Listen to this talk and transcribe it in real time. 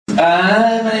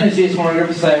My name is Warren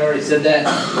Griffice. I already said that.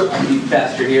 I'm the youth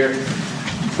pastor here.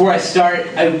 Before I start,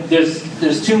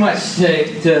 there's too much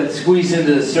to squeeze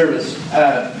into the service.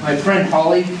 My friend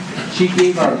Holly, she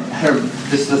gave her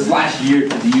this last year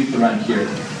to the youth around here,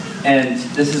 and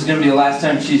this is going to be the last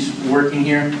time she's working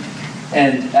here.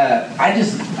 And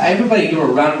everybody give her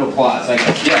a round of applause. Like,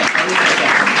 yeah.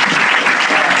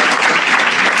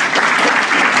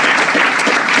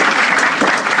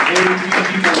 Very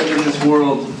few people in this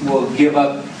world will give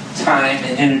up time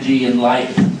and energy and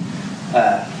life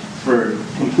for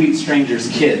complete strangers'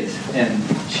 kids, and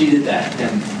she did that,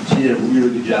 and she did a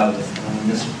really good job of it.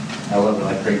 I love it.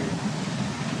 I pray.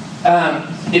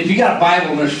 If you got a Bible,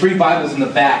 and there's free Bibles in the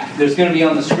back, there's going to be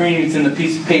on the screen. It's in the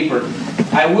piece of paper.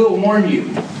 I will warn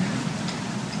you,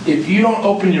 if you don't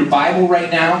open your Bible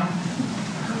right now,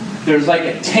 there's like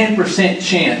a 10%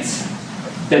 chance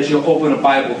that you'll open a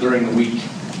Bible during the week.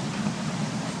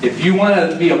 If you want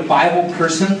to be a Bible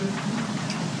person,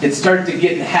 it starts to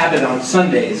get in the habit on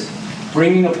Sundays,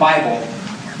 bringing a Bible,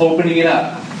 opening it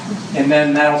up, and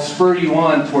then that'll spur you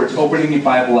on towards opening your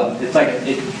Bible up. It's like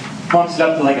it bumps it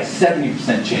up to like a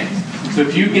 70% chance. So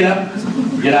if you get up,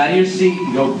 get out of your seat,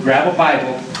 and go grab a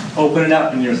Bible, open it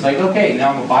up, and you're just like, okay, now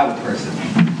I'm a Bible person.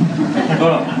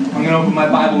 Hold on, I'm going to open my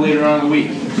Bible later on in the week.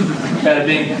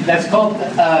 That's called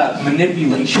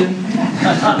manipulation.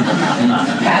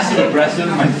 Passive aggressive,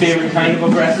 my favorite kind of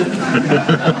aggressive.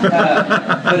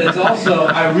 But it's also,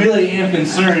 I really am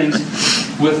concerned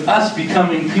with us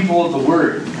becoming people of the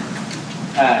Word.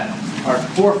 Our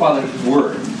forefathers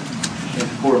were, and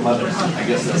foremothers. I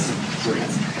guess that's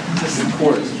the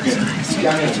chorus. I'm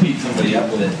going to beat somebody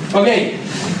up with it. Okay,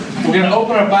 we're going to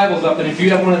open our Bibles up, and if you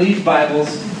have one of these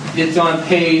Bibles, it's on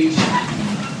page.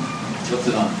 What's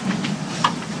it on?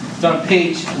 It's on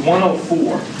page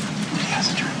 104.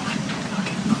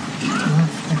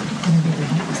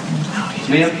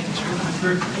 Liam?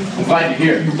 I'm glad you're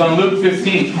here. It's on Luke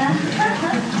 15.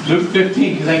 Luke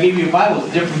 15, because I gave you a Bible.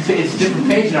 It's a different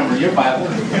page number in your Bible.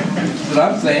 That's what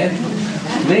I'm saying.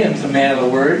 Liam's a man of the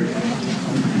Word.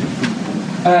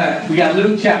 We got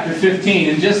Luke chapter 15.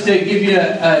 And just to give you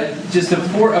a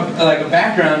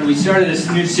background, we started this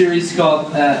new series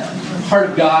called Heart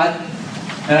of God.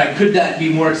 And I could not be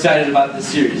more excited about this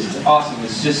series. It's awesome.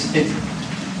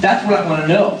 That's what I want to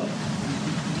know.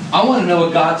 I want to know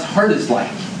what God's heart is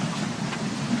like.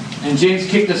 And James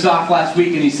kicked us off last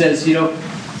week, and he says,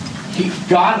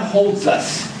 God holds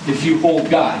us if you hold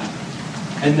God.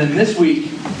 And then this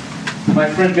week, my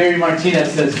friend Barry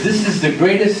Martinez says, this is the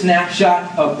greatest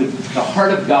snapshot of the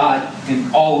heart of God in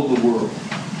all of the world.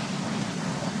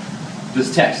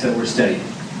 This text that we're studying.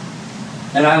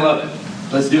 And I love it.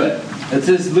 Let's do it. It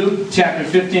says Luke chapter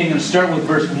 15. I'm going to start with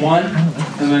verse 1, and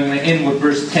then I'm going to end with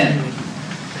verse 10.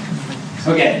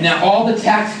 Okay, now all the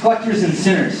tax collectors and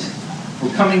sinners were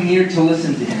coming near to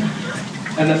listen to him.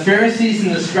 And the Pharisees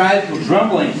and the scribes were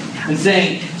grumbling and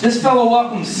saying, this fellow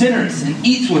welcomes sinners and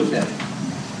eats with them.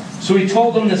 So he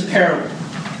told them this parable.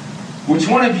 Which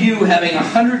one of you, having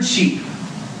 100 sheep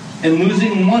and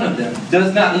losing one of them,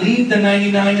 does not leave the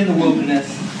 99 in the wilderness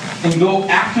and go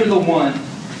after the one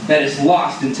that is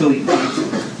lost until he finds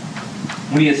it?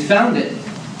 When he has found it,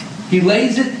 he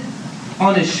lays it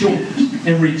on his shoulders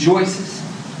and rejoices.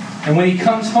 And when he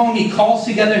comes home, he calls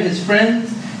together his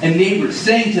friends and neighbors,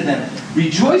 saying to them,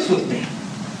 rejoice with me,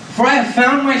 for I have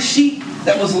found my sheep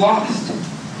that was lost.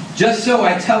 Just so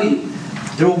I tell you,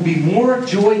 there will be more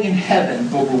joy in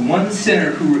heaven over one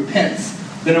sinner who repents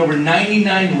than over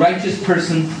 99 righteous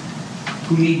persons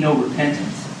who need no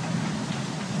repentance.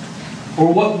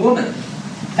 Or what woman,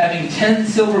 having 10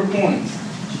 silver coins,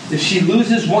 if she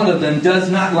loses one of them, does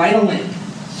not light a lamp,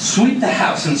 sweep the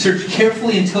house, and search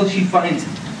carefully until she finds it?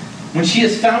 When she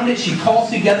has found it, she calls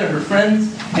together her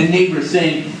friends and neighbors,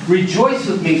 saying, rejoice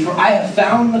with me, for I have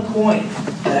found the coin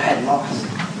that I had lost.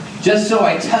 Just so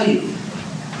I tell you,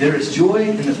 there is joy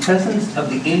in the presence of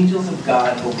the angels of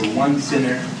God over one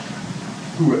sinner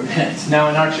who repents. Now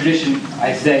in our tradition,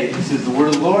 I say, this is the word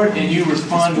of the Lord, and you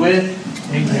respond with,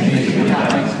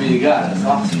 thanks be to God. That's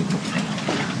awesome.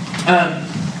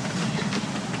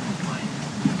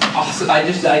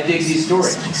 I dig these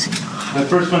stories. The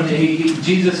first one,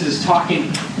 Jesus is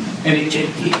talking, and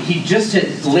he just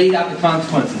had laid out the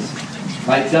consequences.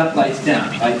 Lights up, lights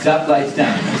down. Lights up, lights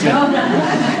down.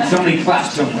 Somebody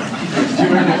clapped somewhere. Did you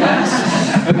remember the class?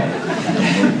 Okay.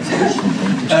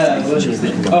 I was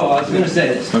going to say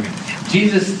this.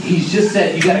 Jesus, he's just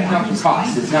said, you got to count the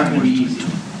cost. It's not going to be easy.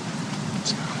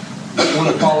 If you want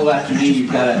to follow after me,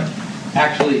 you've got to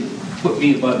actually put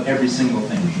me above every single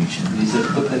thing. He says,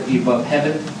 put me above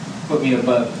heaven, put me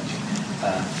above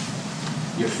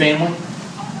your family,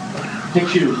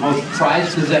 Picture your most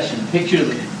prized possession. Picture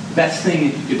the best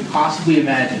thing that you could possibly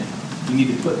imagine. You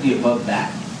need to put me above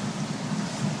that.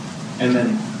 And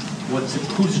then,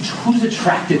 who's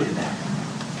attracted to that?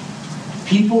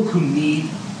 People who need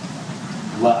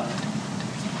love.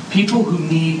 People who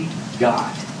need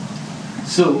God.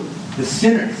 So the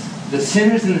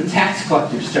sinners and the tax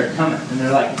collectors start coming, and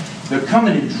they're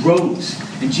coming in droves.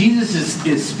 And Jesus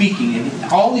is speaking, and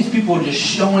all these people are just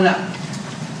showing up.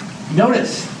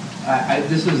 Notice,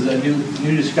 this was a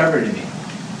new discovery to me.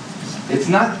 It's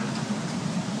not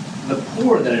the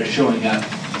poor that are showing up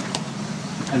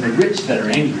and the rich that are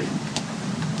angry.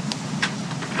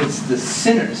 It's the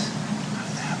sinners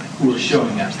who are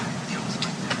showing up.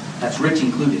 That's rich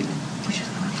included.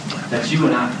 That's you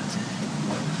and I.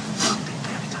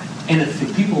 And it's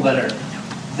the people that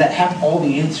have all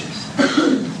the answers.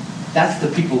 That's the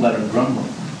people that are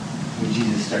grumbling when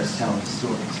Jesus starts telling the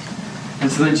stories.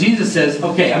 And so then Jesus says,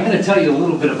 okay, I'm going to tell you a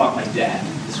little bit about my dad,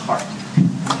 his heart. I'm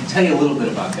going to tell you a little bit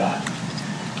about God.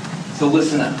 So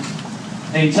listen up.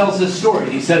 And he tells this story.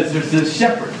 He says there's this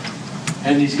shepherd,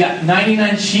 and he's got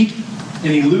 99 sheep,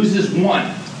 and he loses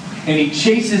one. And he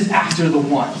chases after the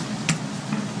one.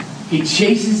 He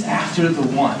chases after the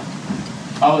one.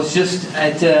 I was just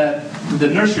at the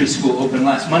nursery school open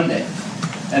last Monday.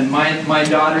 And my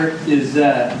daughter is,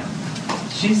 how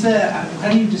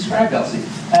do you describe Elsie?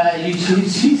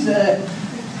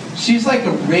 She's like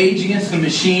a Rage Against the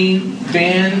Machine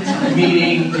band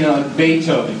meeting,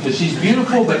 Beethoven. Because she's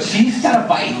beautiful, but she's kind of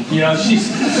biting. She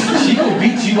will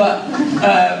beat you up.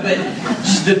 But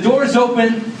the door's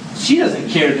open. She doesn't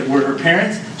care that we're her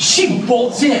parents. She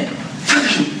bolts in.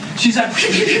 She's like, pew,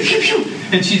 pew, pew, pew, pew,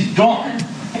 and she's gone.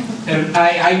 And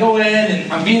I go in,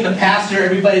 and I'm being the pastor.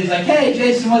 Everybody's like, hey,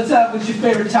 Jason, what's up? What's your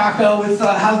favorite taco? How's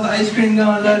the ice cream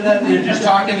going? They're just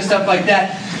talking and stuff like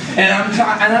that. And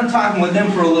I'm talking with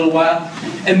them for a little while.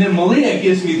 And then Malia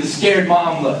gives me the scared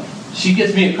mom look. She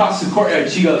gets me across the courtyard.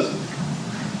 She goes,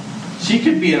 she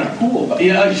could be in our pool.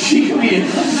 She could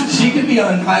be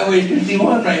on Highway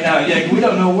 51 right now. We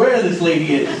don't know where this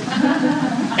lady is.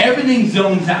 Everything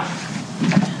zones out.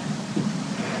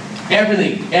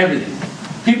 Everything.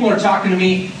 People are talking to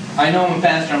me. I know I'm a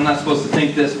pastor. I'm not supposed to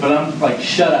think this, but I'm like,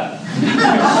 shut up.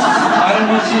 I don't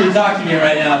want you to talk to me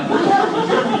right now.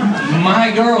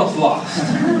 My girl's lost.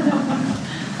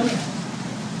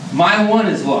 My one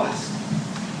is lost.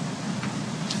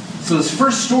 So this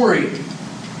first story,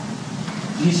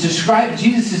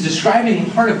 Jesus is describing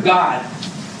the heart of God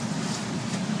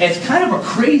as kind of a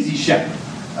crazy shepherd.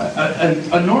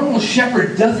 A normal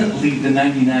shepherd doesn't leave the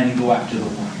 99 and go after the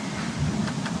one.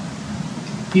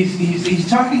 He's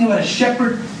talking about a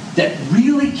shepherd that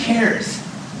really cares.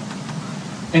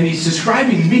 And he's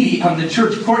describing me on the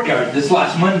church courtyard this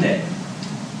last Monday.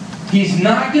 He's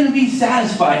not going to be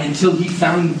satisfied until he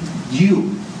found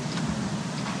you.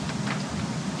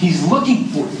 He's looking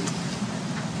for you.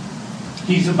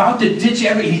 He's about to ditch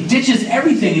everything. He ditches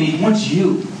everything and he wants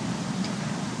you.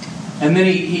 And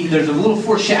then there's a little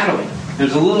foreshadowing.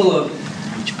 There's a little of,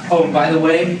 oh, and by the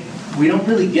way, we don't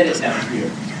really get it down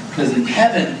here. Because in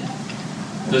heaven,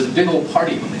 there's a big old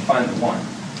party when they find the one.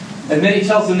 And then he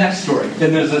tells the next story.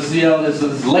 And there's this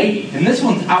lady. And this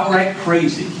one's outright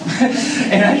crazy.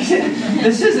 And I said,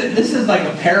 this is like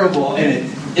a parable, and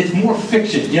it's more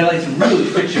fiction. It's really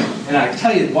fictional. And I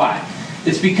tell you why.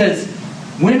 It's because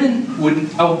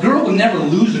a girl would never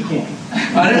lose a coin.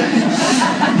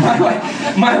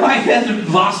 My wife hasn't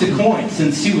lost a coin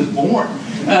since she was born.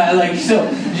 So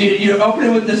you're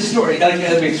opening with this story.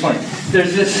 Let me explain.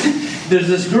 There's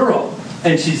this girl,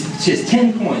 and she has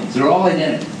 10 coins. They're all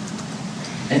identical,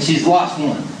 and she's lost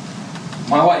one.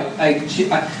 My wife, I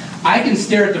can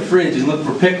stare at the fridge and look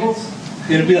for pickles.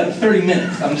 It'll be like 30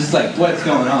 minutes. I'm just like, what's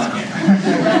going on here?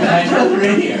 I know they're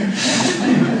in here,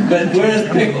 but where's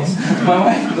the pickles? My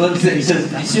wife looks at me and says,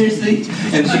 seriously?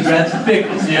 And she grabs the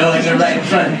pickles, like they're right in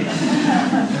front of me.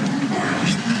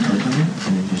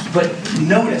 But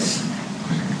notice,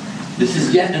 this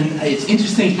is and it's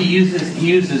interesting. He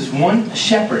uses one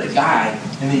shepherd, a guy,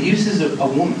 and he uses a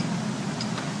woman.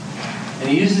 And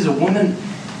he uses a woman,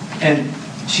 and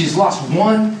she's lost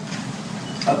one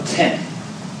of 10.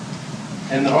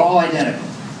 And they're all identical.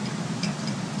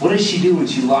 What does she do when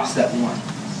she lost that one?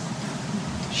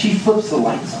 She flips the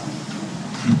lights on.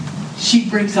 She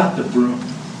breaks out the broom.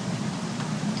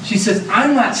 She says,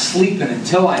 I'm not sleeping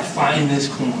until I find this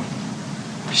coin.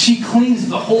 She cleans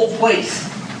the whole place.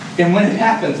 And when it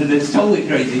happens, and it's totally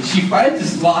crazy, she finds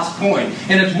this lost coin,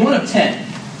 and it's one of 10.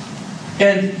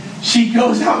 And she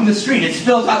goes out in the street. It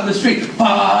spills out in the street.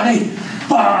 Party!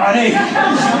 Party!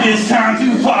 It's time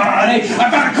to party! I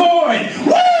found a coin!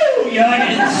 Woo!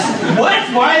 youngins. What?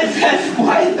 Why is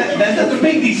that? That doesn't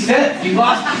make any sense. You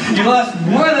lost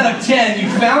 1 out of 10. You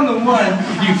found the one.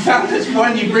 You found this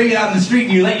one. You bring it out in the street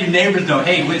and you let your neighbors know,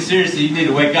 hey, wait, seriously, you need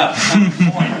to wake up.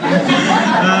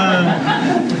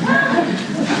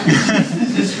 Jesus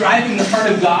is describing the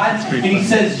heart of God, and he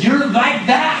says, you're like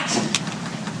that.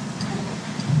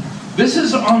 This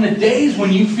is on the days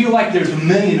when you feel like there's a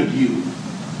million of you.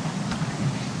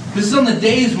 This is on the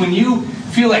days when you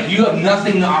feel like you have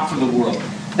nothing to offer the world.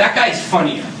 That guy's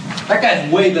funnier. That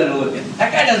guy's way better looking.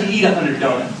 That guy doesn't eat 100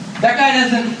 donuts. That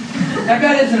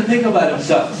guy doesn't think about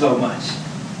himself so much.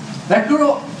 That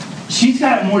girl, she's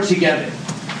got it more together.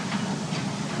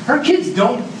 Her kids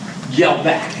don't yell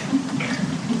back.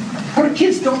 Her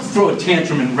kids don't throw a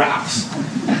tantrum in Ralph's.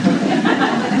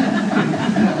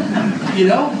 You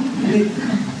know?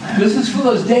 This is for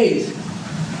those days.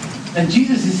 And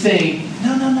Jesus is saying,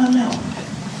 no.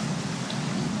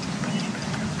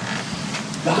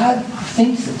 God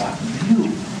thinks about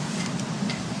you.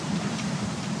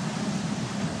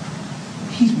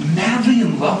 He's madly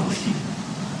in love with you.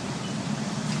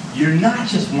 You're not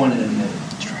just 1 in a million.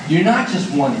 You're not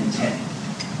just 1 in 10.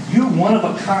 You're one of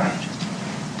a kind.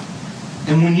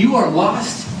 And when you are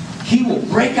lost, he will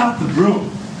break out the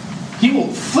broom. He will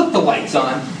flip the lights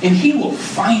on, and he will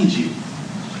find you.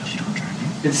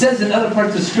 It says in other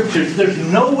parts of Scripture, there's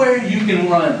nowhere you can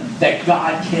run that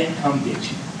God can't come get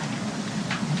you.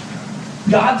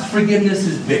 God's forgiveness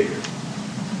is bigger.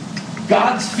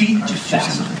 God's feet are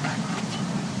faster.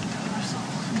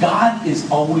 God is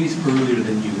always earlier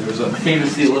than you. There was a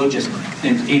famous theologian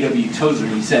named A.W. Tozer,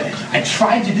 and he said, I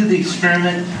tried to do the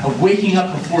experiment of waking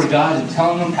up before God and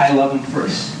telling him I love him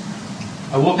first.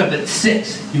 I woke up at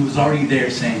 6. He was already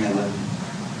there saying I love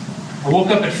you. I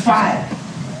woke up at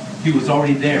 5. He was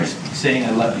already there saying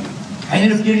I love you. I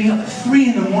ended up getting up at 3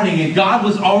 in the morning, and God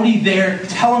was already there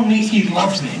telling me he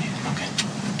loves me.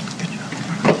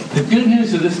 The good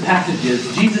news of this passage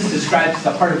is Jesus describes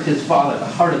the heart of his Father, the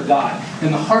heart of God.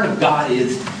 And the heart of God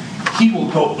is he will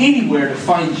go anywhere to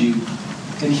find you,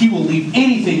 and he will leave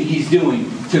anything he's doing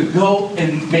to go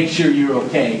and make sure you're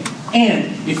okay.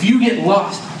 And if you get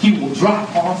lost, he will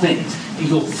drop all things. He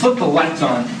will flip the lights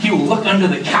on. He will look under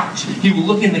the couch. He will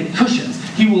look in the cushions.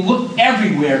 He will look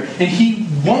everywhere, and he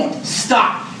won't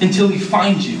stop until he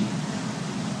finds you.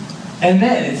 And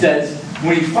then it says,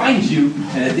 when he finds you,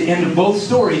 and at the end of both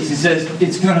stories, he says,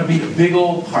 it's going to be a big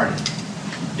old party.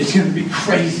 It's going to be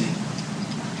crazy.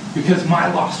 Because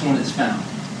my lost one is found.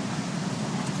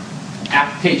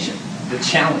 Application, the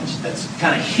challenge that's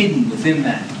kind of hidden within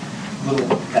that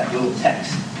little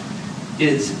text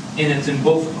is, and it's in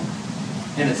both of them,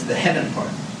 and it's the heaven part.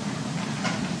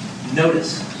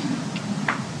 Notice,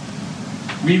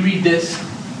 we read this,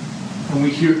 and we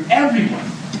hear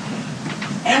everyone.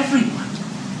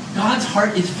 God's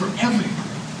heart is for everyone.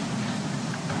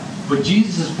 But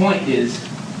Jesus' point is,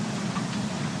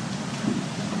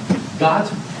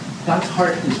 God's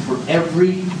heart is for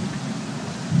every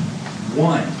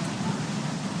one.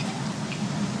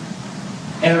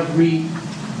 Every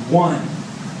one.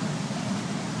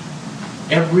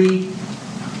 Every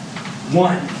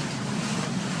one.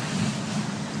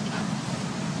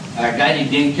 A guy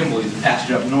named Dan Kimball, he's a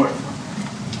pastor up north.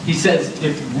 He says,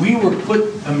 if we were to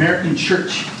put American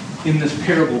church in this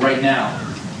parable right now,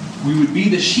 we would be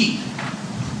the sheep.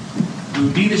 We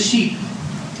would be the sheep,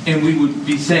 and we would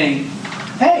be saying,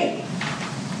 hey,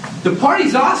 the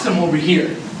party's awesome over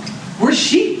here. We're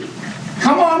sheep.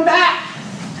 Come on back.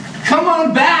 Come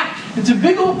on back. It's a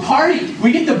big old party.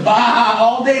 We get to bah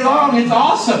all day long. It's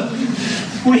awesome.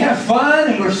 We have fun,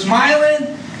 and we're smiling,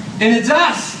 and it's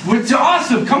us. It's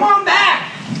awesome. Come on back.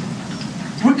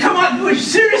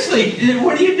 Seriously,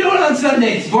 what are you doing on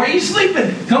Sundays? Why are you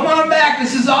sleeping? Come on back.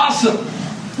 This is awesome.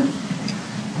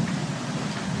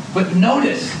 But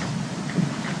notice,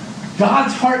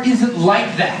 God's heart isn't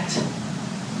like that.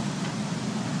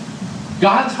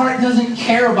 God's heart doesn't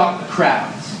care about the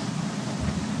crowds.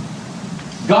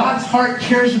 God's heart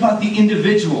cares about the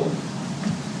individual.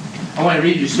 I want to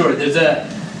read you a story. There's a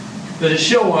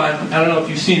show on, I don't know if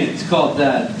you've seen it, it's called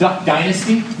Duck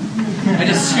Dynasty. I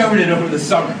discovered it over the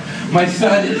summer. My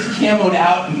son is camoed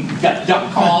out and got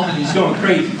duck calls and he's going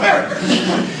crazy.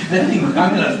 That thing,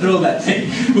 I'm going to throw that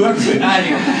thing.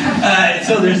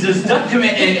 So there's this duck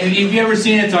command, and if you ever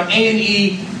seen it, it's on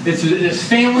A&E. It's this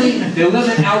family, they live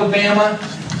in Alabama,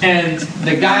 and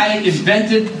the guy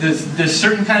invented this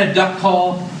certain kind of duck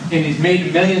call, and he's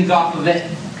made millions off of it.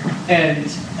 And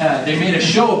they made a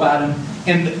show about him.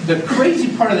 And the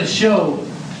crazy part of the show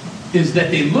is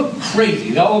that they look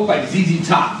crazy. They all look like ZZ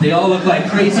Top. They all look like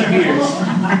crazy beards.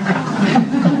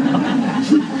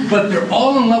 but they're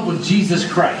all in love with Jesus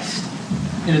Christ.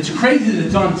 And it's crazy that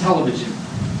it's on television.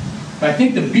 But I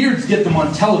think the beards get them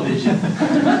on television.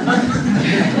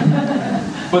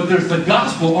 But there's the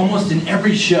gospel almost in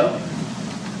every show.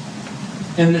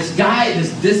 And this guy,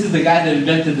 this is the guy that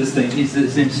invented this thing.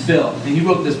 His name's Phil. And he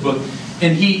wrote this book.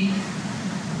 And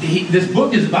this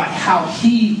book is about how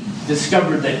he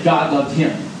discovered that God loved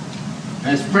him.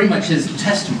 And it's pretty much his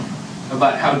testimony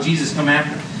about how Jesus came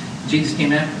after.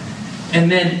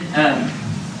 And then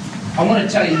I want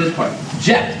to tell you this part.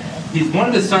 Jeff, one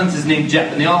of his sons is named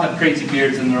Jeff, and they all have crazy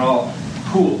beards, and they're all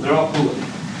cool. They're all cool.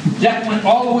 Jeff went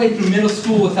all the way through middle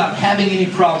school without having any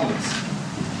problems.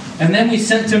 And then we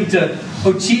sent him to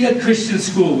Ochita Christian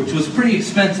School, which was pretty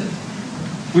expensive.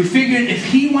 We figured if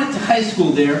he went to high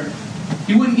school there,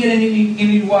 he wouldn't get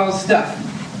any wild stuff.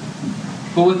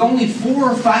 But with only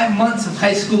 4 or 5 months of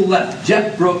high school left,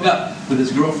 Jeff broke up with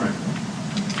his girlfriend.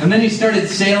 And then he started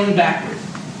sailing backward.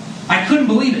 I couldn't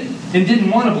believe it, and didn't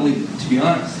want to believe it, to be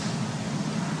honest.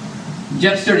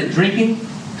 Jeff started drinking,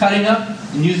 cutting up,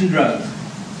 and using drugs.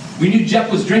 We knew Jeff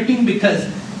was drinking because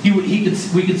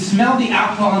we could smell the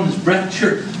alcohol on his breath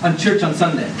on church on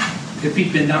Sunday, if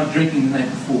he'd been out drinking the night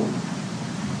before.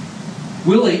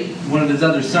 Willie, one of his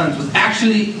other sons, was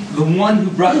actually the one who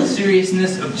brought the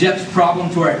seriousness of Jeff's problem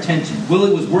to our attention.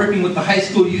 Willie was working with the high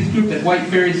school youth group at White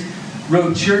Ferries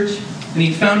Road Church, and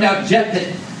he found out Jeff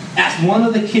had asked one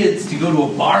of the kids to go to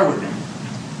a bar with him.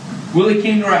 Willie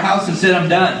came to our house and said, "I'm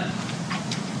done.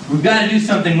 We've got to do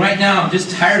something right now. I'm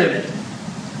just tired of it."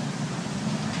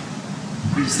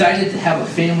 We decided to have a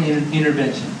family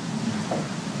intervention.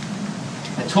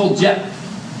 I told Jeff,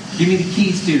 "Give me the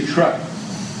keys to your truck,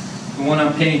 the one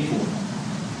I'm paying for."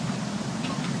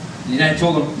 And I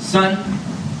told him, "Son,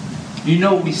 you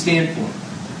know what we stand for.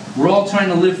 We're all trying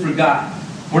to live for God.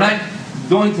 We're not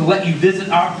going to let you visit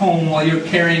our home while you're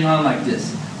carrying on like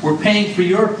this. We're paying for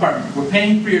your apartment. We're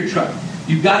paying for your truck.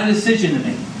 You've got a decision to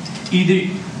make. Either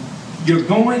you're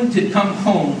going to come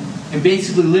home and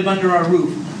basically live under our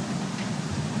roof,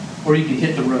 or you can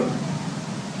hit the road."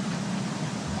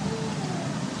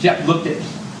 Jeff looked at me.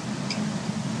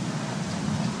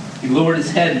 He lowered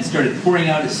his head and started pouring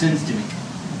out his sins to me.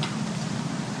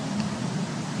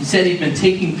 He said he'd been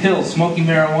taking pills, smoking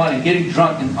marijuana, getting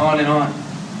drunk, and on and on.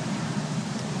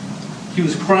 He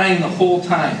was crying the whole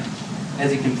time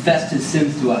as he confessed his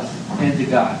sins to us and to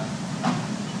God.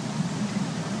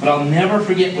 But I'll never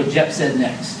forget what Jeff said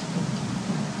next.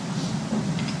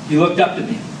 He looked up at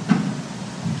me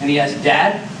and he asked,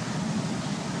 "Dad,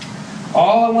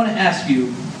 all I want to ask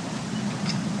you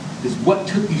is what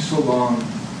took you so long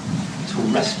to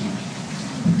rescue me?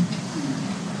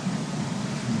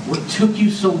 What took you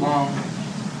so long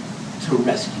to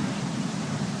rescue me?"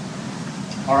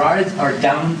 Our eyes are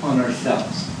down on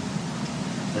ourselves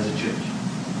as a church.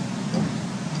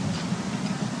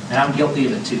 And I'm guilty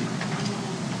of it too.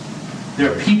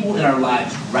 There are people in our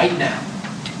lives right now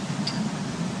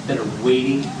that are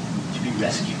waiting to be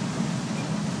rescued.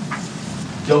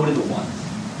 Go to the ones.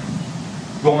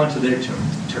 Go onto their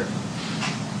turf.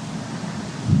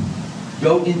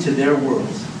 Go into their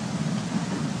worlds.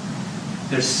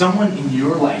 There's someone in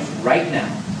your life right now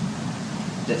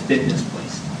that's been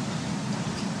misplaced.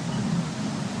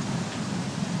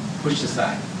 Pushed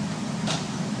aside.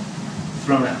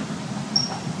 Thrown out.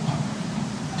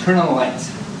 Turn on the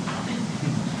lights.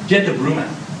 Get the broom out.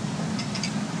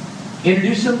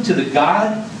 Introduce them to the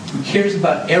God who cares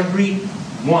about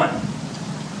everyone.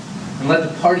 And let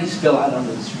the party spill out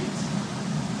onto the streets.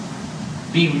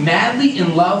 Be madly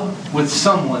in love with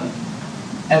someone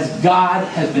as God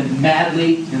has been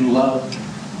madly in love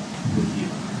with you.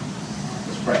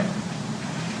 Let's pray.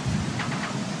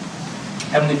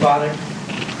 Heavenly Father,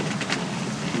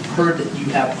 we've heard that you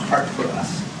have a heart for us.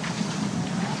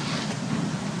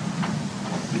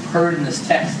 We've heard in this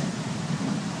text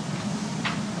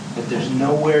that there's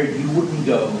nowhere you wouldn't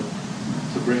go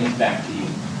to bring us back to you.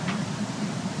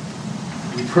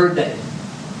 We've heard that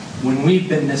when we've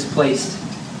been misplaced,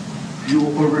 you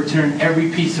will overturn every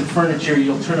piece of furniture,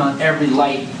 you'll turn on every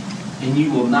light, and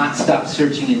you will not stop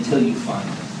searching until you find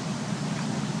it.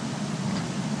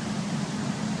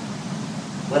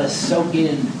 Let us soak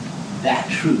in that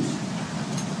truth.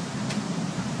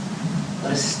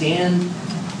 Let us stand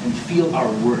and feel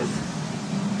our worth.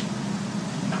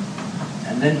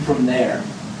 And then from there,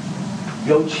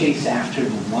 go chase after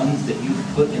the ones that you've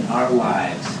put in our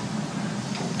lives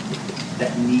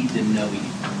that need to know you.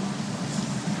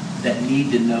 That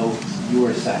need to know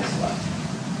your size love.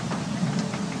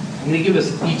 I'm going to give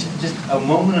us each just a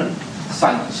moment of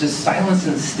silence. Just silence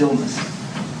and stillness.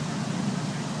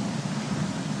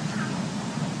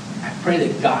 Pray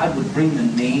that God would bring the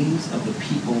names of the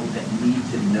people that need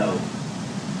to know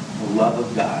the love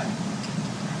of God